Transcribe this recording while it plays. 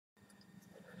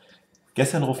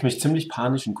Gestern ruft mich ziemlich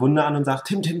panisch ein Kunde an und sagt,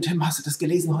 Tim, hast du das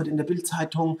gelesen heute in der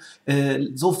Bild-Zeitung?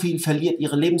 So viel verliert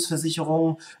Ihre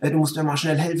Lebensversicherung, du musst mir mal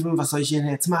schnell helfen, was soll ich denn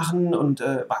jetzt machen? Und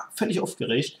war völlig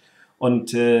aufgeregt.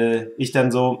 Und ich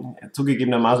dann so,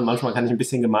 zugegebenermaßen, manchmal kann ich ein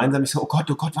bisschen gemein sein, ich so, oh Gott,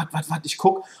 warte, ich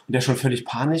guck. Und der schon völlig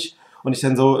panisch. Und ich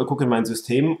dann so gucke in mein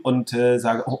System und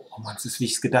sage, oh Mann, das ist, wie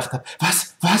ich es gedacht habe.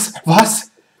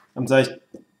 Was? Dann sage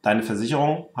ich, deine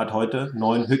Versicherung hat heute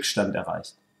neuen Höchststand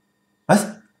erreicht.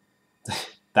 Was?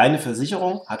 Deine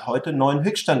Versicherung hat heute neuen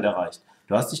Höchststand erreicht.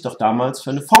 Du hast dich doch damals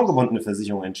für eine fondgebundene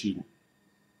Versicherung entschieden.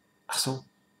 Ach so,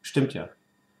 stimmt ja.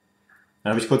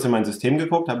 Dann habe ich kurz in mein System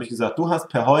geguckt, habe ich gesagt, du hast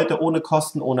per heute ohne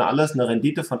Kosten, ohne alles eine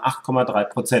Rendite von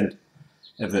 8,3%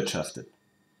 erwirtschaftet.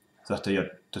 Sagt er, ja,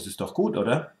 das ist doch gut,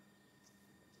 oder?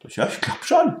 Ja, ich glaube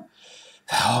schon.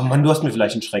 Oh Mann, du hast mir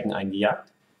vielleicht einen Schrecken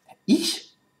eingejagt.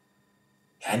 Ich?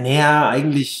 Ja, naja,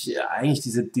 eigentlich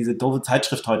diese doofe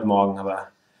Zeitschrift heute Morgen, aber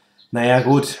naja,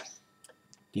 gut.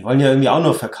 Die wollen ja irgendwie auch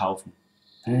nur verkaufen.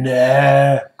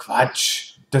 Nee,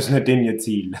 Quatsch. Das ist nicht denen ihr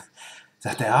Ziel.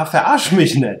 Sagt er, ja, verarsch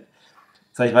mich nicht.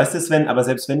 Sag ich, weißt du, Sven, aber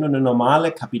selbst wenn du eine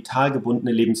normale,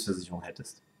 kapitalgebundene Lebensversicherung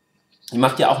hättest, die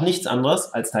macht ja auch nichts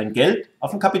anderes, als dein Geld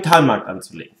auf dem Kapitalmarkt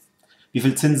anzulegen. Wie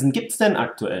viel Zinsen gibt's denn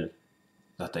aktuell?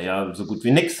 Sagt er, ja, so gut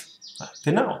wie nix.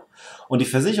 Genau. Und die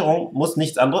Versicherung muss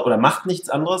nichts anderes oder macht nichts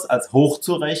anderes, als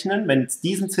hochzurechnen, wenn es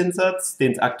diesen Zinssatz,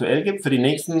 den es aktuell gibt, für die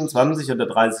nächsten 20 oder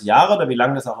 30 Jahre oder wie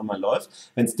lange das auch immer läuft,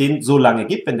 wenn es den so lange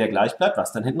gibt, wenn der gleich bleibt,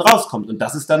 was dann hinten rauskommt. Und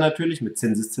das ist dann natürlich mit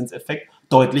Zinseszinseffekt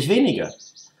deutlich weniger.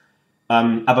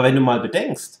 Aber wenn du mal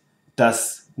bedenkst,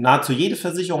 dass nahezu jede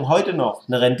Versicherung heute noch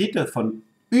eine Rendite von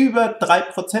über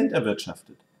 3%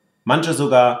 erwirtschaftet, manche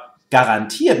sogar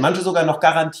garantiert, manche sogar noch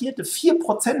garantierte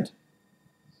 4%.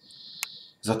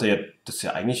 Sagt er, ja, das ist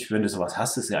ja eigentlich, wenn du sowas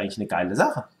hast, ist ja eigentlich eine geile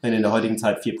Sache, wenn du in der heutigen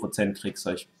Zeit 4% kriegst.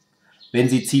 Wenn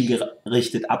sie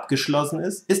zielgerichtet abgeschlossen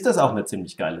ist das auch eine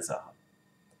ziemlich geile Sache.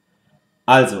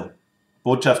 Also,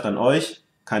 Botschaft an euch,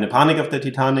 keine Panik auf der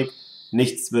Titanic,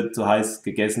 nichts wird so heiß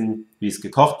gegessen, wie es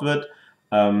gekocht wird.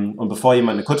 Und bevor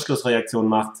jemand eine Kurzschlussreaktion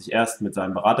macht, sich erst mit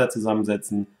seinem Berater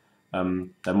zusammensetzen,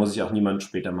 dann muss sich auch niemand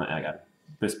später mal ärgern.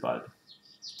 Bis bald.